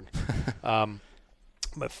 Good Lord.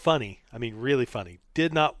 But funny. Really funny.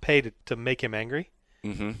 Did not pay to make him angry,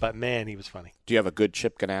 but, man, he was funny. Do you have a good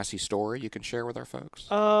Chip Ganassi story you can share with our folks?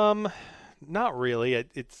 Not really. I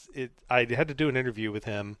had to do an interview with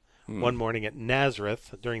him one morning at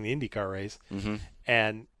Nazareth during the IndyCar race,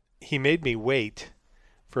 and he made me wait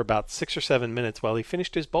for about 6 or 7 minutes while he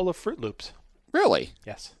finished his bowl of Fruit Loops. Really?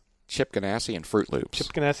 Yes. Chip Ganassi and Fruit Loops.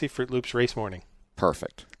 Chip Ganassi, Fruit Loops, race morning.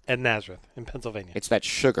 Perfect. At Nazareth in Pennsylvania. It's that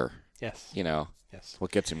sugar. Yes. Yes.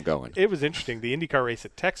 What gets him going. It was interesting. The IndyCar race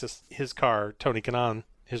at Texas, his car, Tony Kanaan,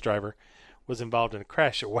 his driver, was involved in a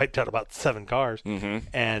crash that wiped out about 7 cars.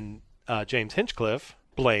 And James Hinchcliffe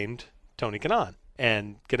blamed Tony Kanaan.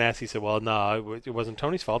 And Ganassi said, well, no, it wasn't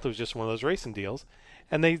Tony's fault. It was just one of those racing deals.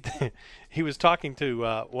 And he was talking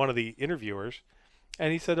to one of the interviewers,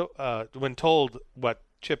 and he said, when told what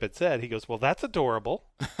Chip had said, he goes, well, that's adorable,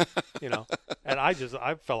 And I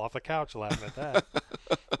fell off the couch laughing at that.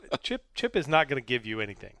 Chip is not going to give you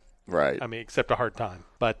anything. Right. Except a hard time.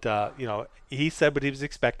 But, he said what he was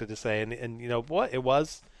expected to say. And you know what? It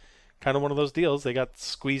was kind of one of those deals. They got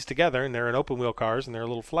squeezed together, and they're in open wheel cars, and they're a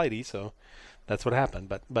little flighty, so that's what happened.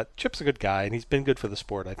 But Chip's a good guy, and he's been good for the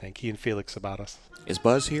sport, I think. He and Felix Sabatas. Is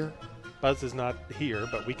Buzz here? Buzz is not here,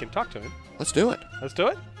 but we can talk to him. Let's do it. Let's do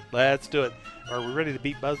it? Let's do it. Are we ready to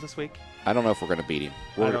beat Buzz this week? I don't know if we're going to beat him.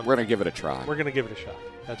 We're going to give it a try. We're going to give it a shot.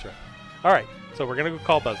 That's right. All right, so we're going to go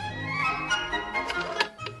call Buzz.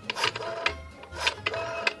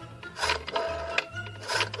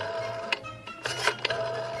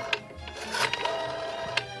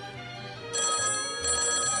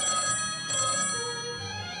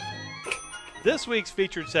 This week's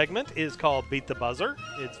featured segment is called Beat the Buzzer.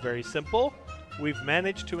 It's very simple. We've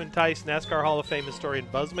managed to entice NASCAR Hall of Fame historian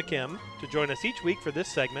Buzz McKim to join us each week for this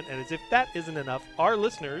segment, and as if that isn't enough, our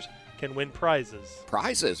listeners can win prizes.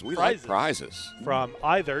 Prizes? We like prizes. From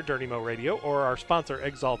either Dirty Mo Radio or our sponsor,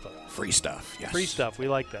 Exalta. Free stuff, yes. Free stuff. We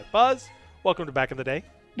like that. Buzz, welcome to Back in the Day.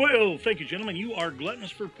 Well, thank you, gentlemen. You are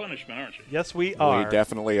gluttonous for punishment, aren't you? Yes, we are. We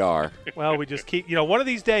definitely are. Well, we just keep, one of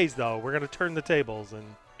these days, though, we're going to turn the tables and,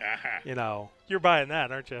 you're buying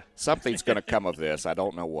that, aren't you? Something's going to come of this. I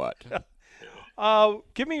don't know what.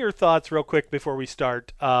 Give me your thoughts real quick before we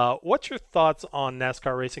start. What's your thoughts on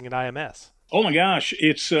NASCAR racing at IMS? Oh my gosh,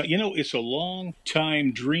 it's it's a long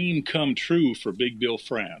time dream come true for Big Bill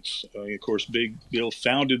France. Of course, Big Bill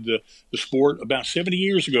founded the sport about 70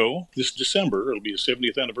 years ago. This December, it'll be his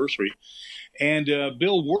 70th anniversary. And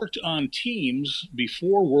Bill worked on teams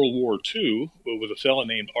before World War II with a fellow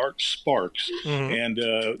named Art Sparks. Mm-hmm.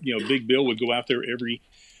 And Big Bill would go out there every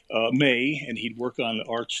May, and he'd work on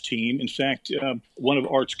Art's team. In fact, one of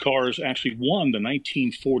Art's cars actually won the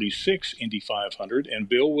 1946 Indy 500, and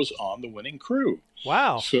Bill was on the winning crew.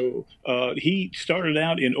 Wow. So he started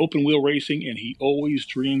out in open wheel racing, and he always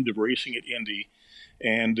dreamed of racing at Indy.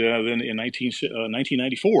 And then in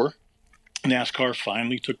 1994, NASCAR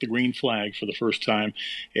finally took the green flag for the first time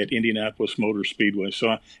at Indianapolis Motor Speedway.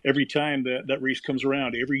 So every time that race comes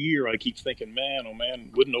around, every year I keep thinking, man, oh man,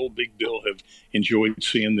 wouldn't old Big Bill have enjoyed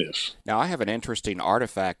seeing this? Now, I have an interesting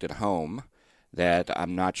artifact at home that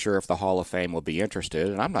I'm not sure if the Hall of Fame will be interested,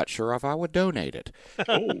 and I'm not sure if I would donate it.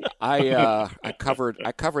 Oh. I covered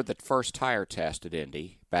the first tire test at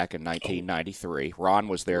Indy back in 1993. Ron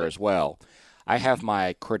was there as well. I have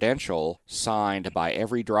my credential signed by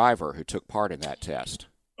every driver who took part in that test.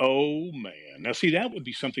 Oh, man. Now, see, that would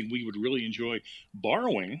be something we would really enjoy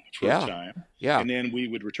borrowing for a time. Yeah. And then we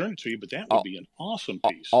would return it to you, but that would be an awesome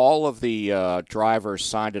piece. All of the drivers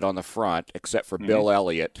signed it on the front, except for Bill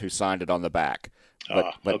Elliott, who signed it on the back.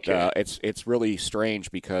 But okay. It's really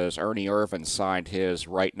strange because Ernie Irvan signed his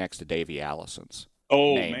right next to Davey Allison's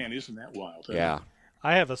name. Man, isn't that wild? Yeah.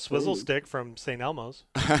 I have a swizzle stick from St. Elmo's.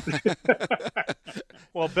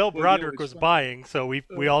 Well, Bill Broderick was buying, so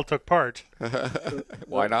we all took part.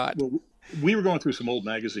 Why not? Well, we were going through some old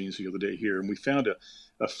magazines the other day here, and we found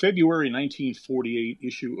a February 1948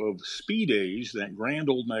 issue of Speed Age, that grand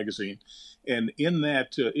old magazine. And in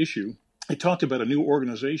that issue, it talked about a new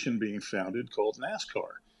organization being founded called NASCAR.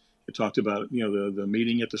 It talked about the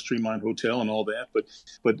meeting at the Streamline Hotel and all that, but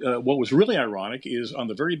what was really ironic is on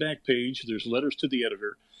the very back page there's letters to the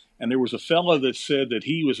editor, and there was a fellow that said that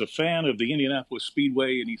he was a fan of the Indianapolis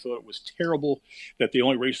Speedway and he thought it was terrible that they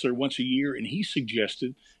only race there once a year, and he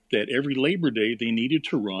suggested that every Labor Day they needed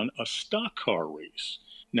to run a stock car race.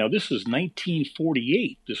 Now this is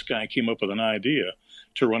 1948. This guy came up with an idea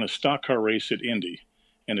to run a stock car race at Indy,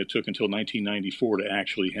 and it took until 1994 to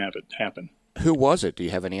actually have it happen. Who was it? Do you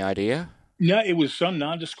have any idea? No, it was some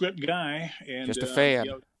nondescript guy, and just a fan.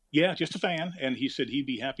 Yeah, just a fan. And he said he'd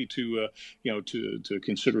be happy to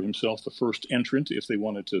consider himself the first entrant if they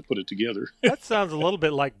wanted to put it together. That sounds a little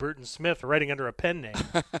bit like Burton Smith writing under a pen name.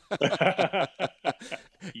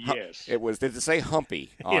 Yes. Did it say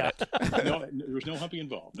Humpy on it? No, there was no Humpy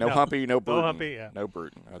involved. No Humpy, no Burton. No Humpy, yeah. No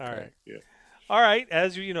Burton. Okay. All right. Yeah. All right.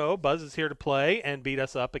 As you know, Buzz is here to play and beat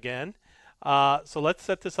us up again. So let's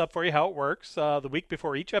set this up for you, how it works. The week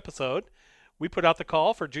before each episode, we put out the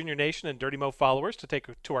call for Junior Nation and Dirty Mo followers to take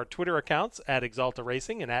to our Twitter accounts at Exalta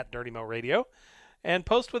Racing and at Dirty Mo Radio, and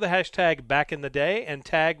post with the hashtag Back in the Day and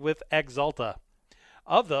tag with Exalta.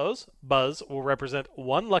 Of those, Buzz will represent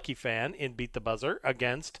one lucky fan in Beat the Buzzer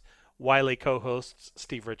against wily co-hosts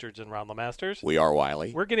Steve Richards and Ron LeMasters. We are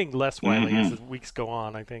wily. We're getting less wily as the weeks go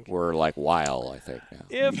on, I think. We're like Wile, I think, now.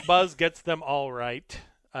 If Buzz gets them all right,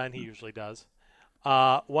 and he usually does,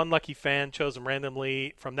 one lucky fan chosen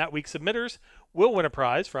randomly from that week's submitters will win a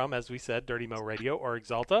prize from, as we said, Dirty Mo Radio or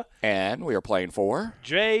Exalta. And we are playing for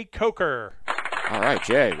Jay Coker. All right,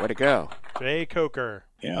 Jay, way to go. Jay Coker.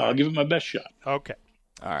 Yeah, I'll give it my best shot. Okay.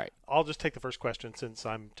 All right. I'll just take the first question since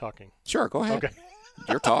I'm talking. Sure, go ahead. Okay.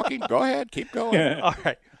 You're talking. Go ahead. Keep going. All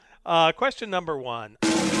right. Question number 1.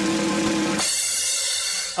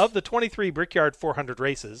 Of the 23 Brickyard 400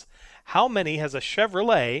 races, how many has a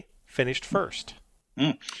Chevrolet finished first?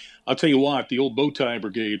 I'll tell you what, the old Bowtie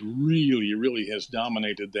Brigade really has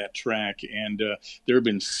dominated that track, and there have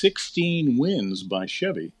been 16 wins by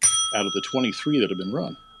Chevy out of the 23 that have been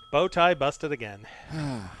run. Bowtie busted again.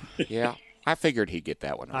 Yeah, I figured he'd get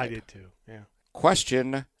that one right. I did too, yeah.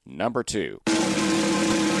 Question number 2.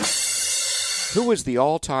 Who is the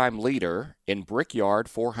all-time leader in Brickyard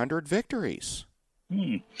 400 victories?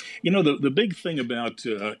 You know, the big thing about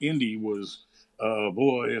Indy was,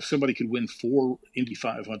 if somebody could win 4 Indy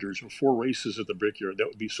 500s or 4 races at the Brickyard, that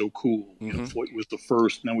would be so cool. You know, Foyt was the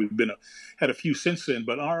first. Now we've had a few since then,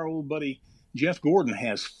 but our old buddy Jeff Gordon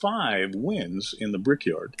has 5 wins in the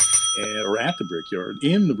Brickyard, or at the Brickyard,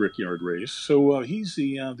 in the Brickyard race. So he's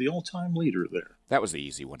the all-time leader there. That was the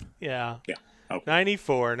easy one. Yeah. Yeah. Okay.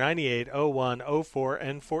 94, 98, 01, 04,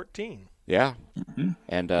 and 14. Yeah.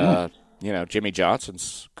 And, you know, Jimmy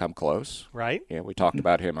Johnson's come close. Right. Yeah, we talked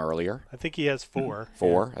about him earlier. I think he has 4.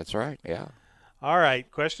 4, that's right, yeah. All right,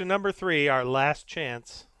 question number 3, our last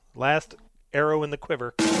chance, last arrow in the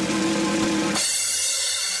quiver.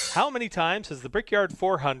 How many times has the Brickyard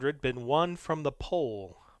 400 been won from the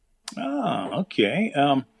pole? Okay.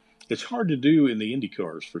 It's hard to do in the Indy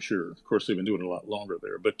cars for sure. Of course, they've been doing it a lot longer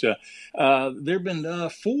there. But there have been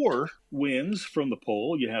 4 wins from the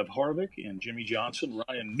pole. You have Harvick and Jimmy Johnson,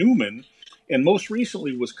 Ryan Newman, and most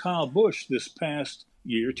recently was Kyle Busch this past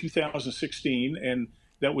year, 2016, and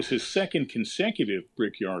that was his 2nd consecutive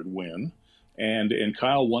Brickyard win. And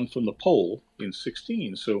Kyle won from the pole in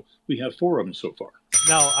 16. So we have 4 of them so far.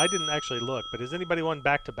 Now, I didn't actually look, but has anybody won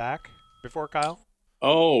back-to-back before Kyle?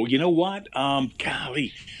 Oh, you know what?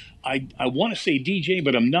 Golly, I want to say DJ,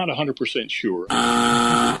 but I'm not 100% sure.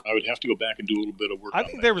 I would have to go back and do a little bit of work on that. I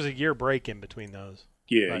think there was a year break in between those.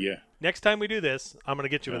 Yeah, yeah. Next time we do this, I'm going to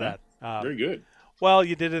get you with that. Very good. Well,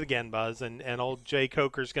 you did it again, Buzz, and old Jay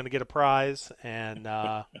Coker's going to get a prize, and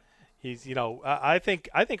he's, you know, I think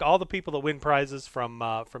all the people that win prizes from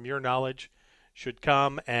your knowledge should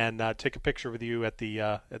come and take a picture with you at the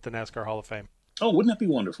NASCAR Hall of Fame. Oh, wouldn't that be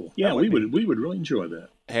wonderful? Yeah, we would really enjoy that.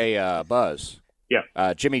 Hey, Buzz.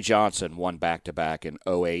 Yeah. Jimmy Johnson won back-to-back in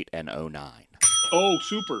 08 and 09. Oh,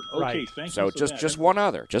 super. Okay, Right. thank you. So for just that. one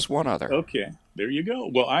other. Just one other. Okay, there you go.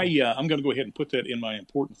 Well, I'm going to go ahead and put that in my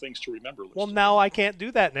important things to remember list. Well, now I can't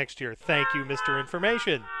do that next year. Thank you, Mr.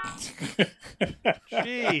 Information.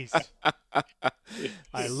 Jeez.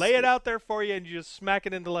 I lay it out there for you, and you just smack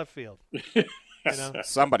it into left field. You know?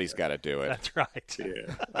 Somebody's got to do it. That's right.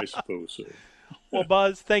 Yeah, I suppose so. Well,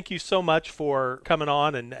 Buzz, thank you so much for coming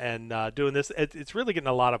on and doing this. It's really getting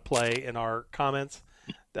a lot of play in our comments.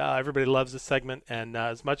 Everybody loves this segment, and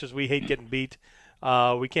as much as we hate getting beat,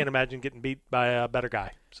 we can't imagine getting beat by a better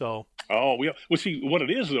guy. So. Oh, well, see, what it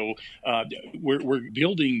is, though, we're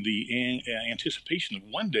building the anticipation of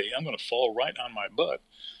one day I'm going to fall right on my butt.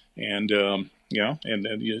 And,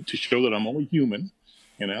 to show that I'm only human,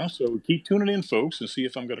 so keep tuning in, folks, and see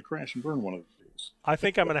if I'm going to crash and burn one of these. I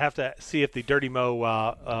think I'm going to have to see if the Dirty Mo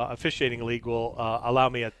officiating league will allow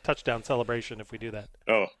me a touchdown celebration if we do that.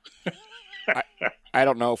 Oh. I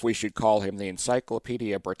don't know if we should call him the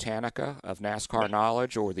Encyclopedia Britannica of NASCAR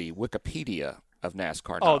knowledge or the Wikipedia of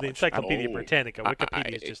NASCAR knowledge. Oh, the Encyclopedia Britannica.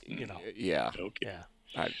 Wikipedia is just, Yeah. Okay.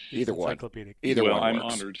 Yeah. Either one. Either well, one I'm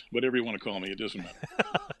works. honored. Whatever you want to call me, it doesn't matter.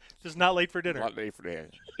 Just not late for dinner. Not late for dinner.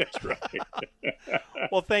 That's right.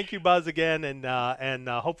 Well, thank you, Buzz, again, and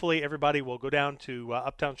hopefully everybody will go down to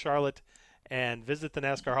Uptown Charlotte and visit the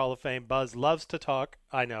NASCAR Hall of Fame. Buzz loves to talk,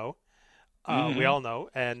 I know. We all know.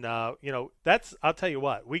 And, that's, I'll tell you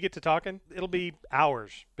what, we get to talking, it'll be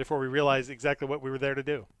hours before we realize exactly what we were there to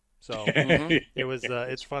do. So it was,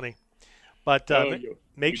 it's funny. But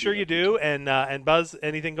make sure you do. And Buzz,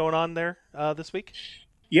 anything going on there this week?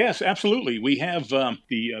 Yes, absolutely. We have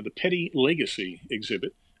the Petty Legacy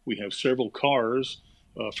exhibit. We have several cars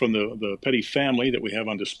from the Petty family that we have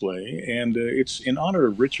on display. And it's in honor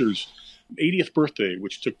of Richard's 80th birthday,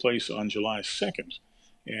 which took place on July 2nd.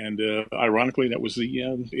 And ironically, that was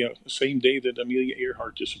the same day that Amelia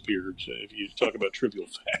Earhart disappeared, if you talk about trivial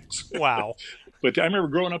facts. Wow. But I remember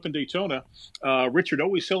growing up in Daytona, Richard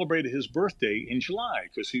always celebrated his birthday in July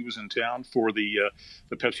because he was in town for the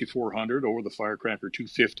Pepsi 400 or the Firecracker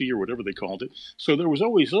 250 or whatever they called it. So there was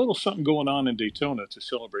always a little something going on in Daytona to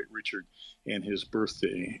celebrate Richard and his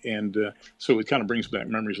birthday. And so it kind of brings back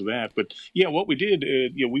memories of that. But, yeah, what we did,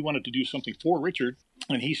 we wanted to do something for Richard.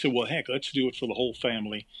 And he said, well, heck, let's do it for the whole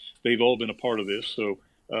family. They've all been a part of this. So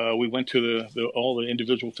we went to all the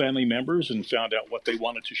individual family members and found out what they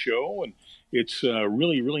wanted to show. it's a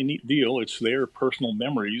really, really neat deal. It's their personal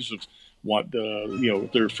memories of what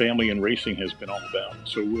their family and racing has been all about.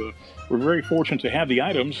 So we're very fortunate to have the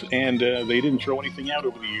items, and they didn't throw anything out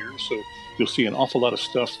over the years. So you'll see an awful lot of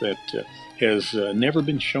stuff that has never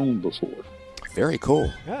been shown before. Very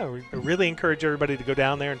cool. Yeah, we really encourage everybody to go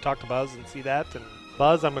down there and talk to Buzz and see that. And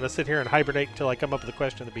Buzz, I'm going to sit here and hibernate until I come up with a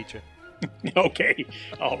question to beat you. Okay.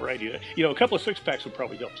 All righty. A couple of six-packs would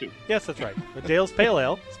probably help, too. Yes, that's right. But Dale's Pale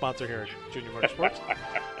Ale, sponsor here at Junior Motorsports.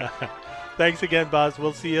 Thanks again, Buzz.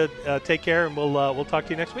 We'll see you. Take care, and we'll talk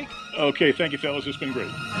to you next week. Okay. Thank you, fellas. It's been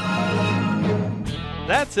great.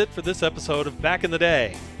 That's it for this episode of Back in the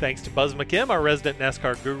Day. Thanks to Buzz McKim, our resident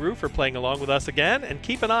NASCAR guru, for playing along with us again, and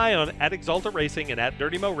keep an eye on at Exalta Racing and at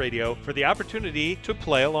Dirty Mo Radio for the opportunity to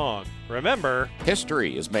play along. Remember,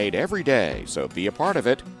 history is made every day, so be a part of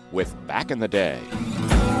it with Back in the Day.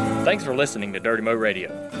 Thanks for listening to Dirty Mo Radio.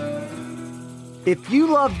 If you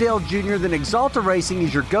love Dale Jr., then Exalta Racing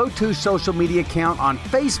is your go-to social media account on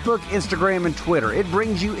Facebook, Instagram, and Twitter. It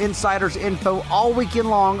brings you insiders info all weekend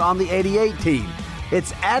long on the 88 team.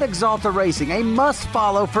 It's at Exalta Racing, a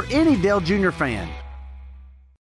must-follow for any Dale Jr. fan.